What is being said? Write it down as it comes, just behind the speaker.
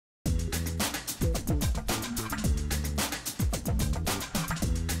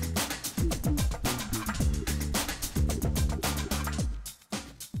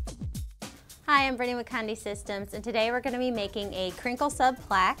Hi, I'm Brittany with Conde Systems, and today we're going to be making a KrinkleSub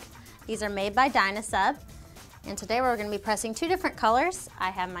plaque. These are made by Sub, and today we're going to be pressing two different colors.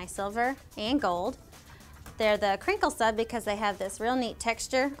 I have my silver and gold. They're the KrinkleSub because they have this real neat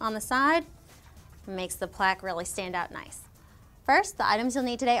texture on the side. It makes the plaque really stand out nice. First, the items you'll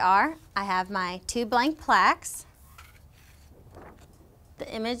need today are, I have my 2 blank plaques,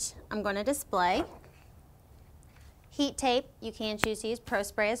 the image I'm going to display, heat tape, you can choose to use Pro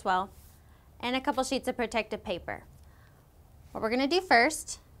Spray as well, and a couple sheets of protective paper. What we're going to do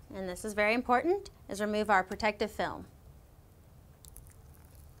first, and this is very important, is remove our protective film.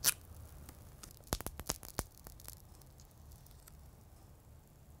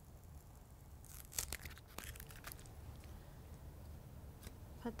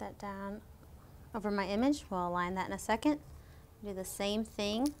 Put that down over my image. We'll align that in a second. Do the same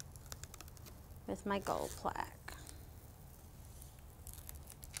thing with my gold plaque.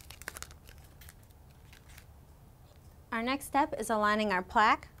 Our next step is aligning our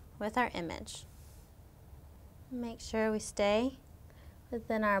plaque with our image. Make sure we stay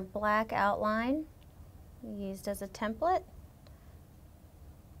within our black outline used as a template.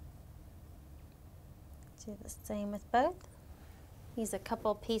 Do the same with both. Use a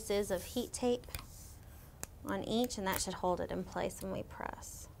couple pieces of heat tape on each, and that should hold it in place when we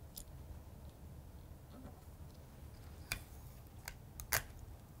press.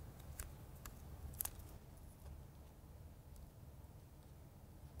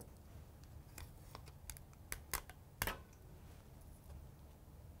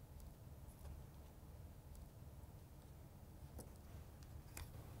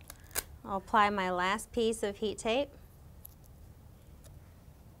 I'll apply my last piece of heat tape.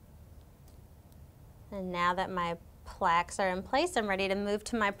 And now that my plaques are in place, I'm ready to move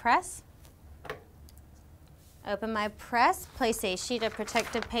to my press. Open my press, place a sheet of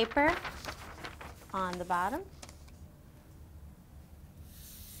protective paper on the bottom.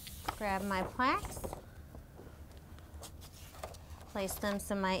 Grab my plaques. Place them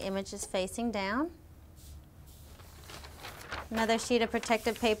so my image is facing down. Another sheet of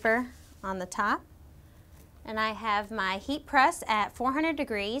protective paper on the top. And I have my heat press at 400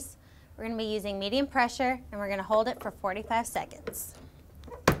 degrees. We're going to be using medium pressure, and we're going to hold it for 45 seconds.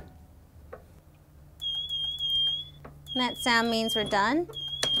 And that sound means we're done.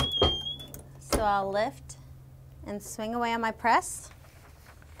 So I'll lift and swing away on my press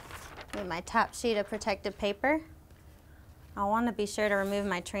with my top sheet of protective paper. I want to be sure to remove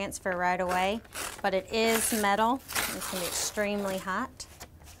my transfer right away, but it is metal and it's going to be extremely hot.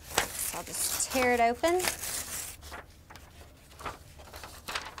 So I'll just tear it open.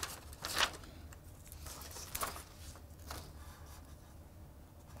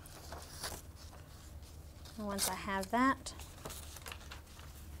 And once I have that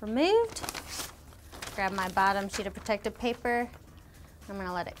removed, grab my bottom sheet of protective paper. I'm going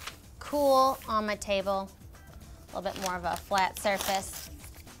to let it cool on my table, a little bit more of a flat surface,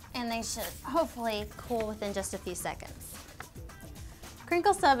 and they should hopefully cool within just a few seconds.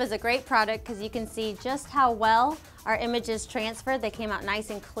 KrinkleSub is a great product because you can see just how well our images transferred. They came out nice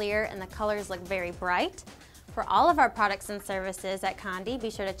and clear and the colors look very bright. For all of our products and services at Conde, be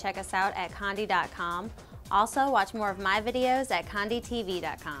sure to check us out at conde.com. Also, watch more of my videos at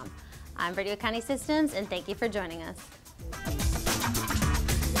condetv.com. I'm Brittany with Conde Systems, and thank you for joining us.